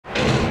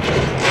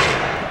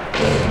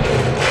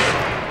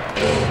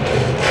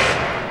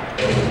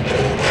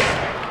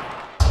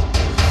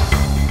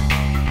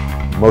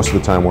Most of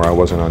the time where I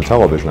wasn't on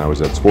television, I was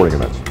at sporting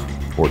events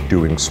or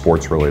doing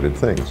sports-related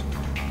things.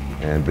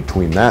 And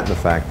between that and the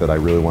fact that I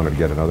really wanted to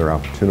get another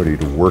opportunity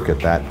to work at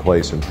that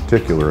place in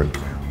particular and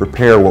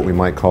repair what we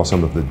might call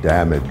some of the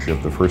damage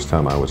of the first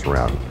time I was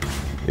around,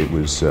 it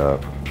was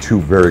two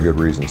very good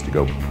reasons to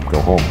go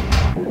home.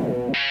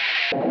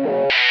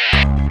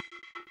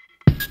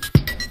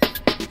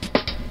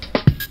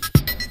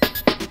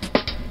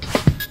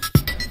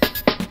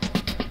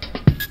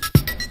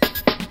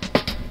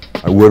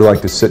 I would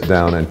like to sit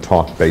down and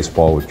talk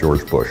baseball with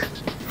George Bush,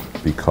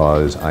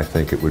 because I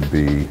think it would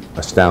be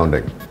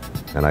astounding.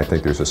 And I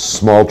think there's a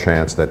small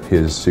chance that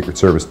his Secret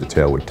Service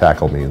detail would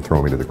tackle me and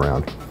throw me to the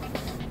ground,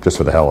 just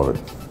for the hell of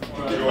it.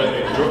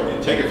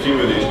 Take a few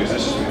of these, because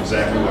this is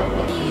exactly what I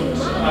want to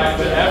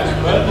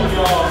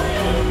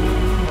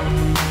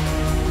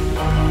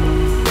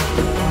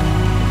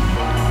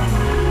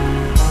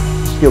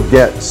do. He'll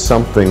get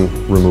something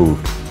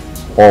removed.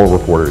 All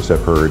reporters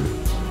have heard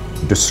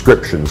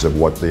descriptions of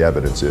what the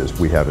evidence is.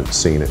 We haven't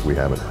seen it, we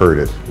haven't heard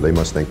it. They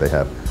must think they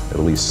have at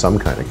least some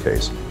kind of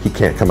case. He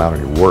can't come out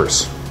any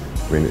worse.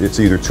 I mean, it's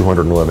either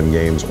 211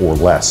 games or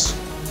less.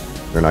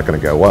 They're not going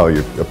to go, well,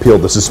 you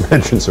appealed the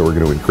suspension, so we're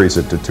going to increase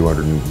it to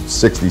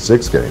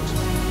 266 games.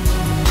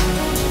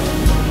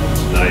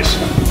 Nice.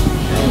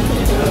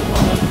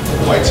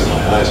 The whites in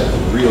my eyes are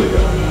really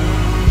good.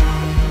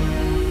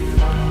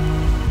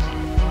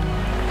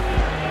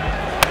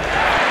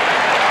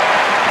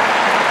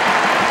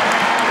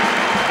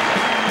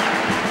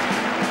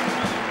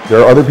 There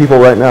are other people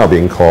right now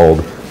being called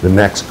the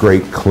next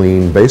great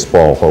clean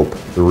baseball hope.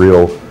 The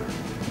real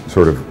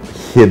sort of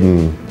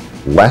hidden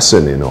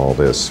lesson in all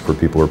this for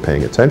people who are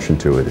paying attention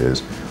to it is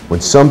when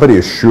somebody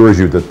assures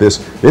you that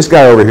this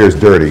guy over here is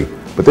dirty,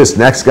 but this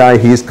next guy,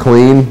 he's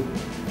clean,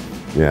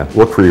 yeah,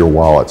 look for your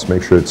wallets.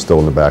 Make sure it's still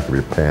in the back of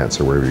your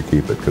pants or wherever you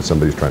keep it, because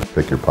somebody's trying to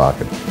pick your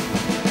pocket.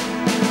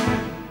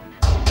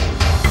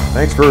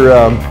 Thanks for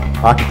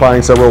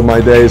occupying several of my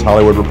days,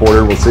 Hollywood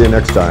Reporter. We'll see you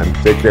next time.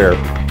 Take care.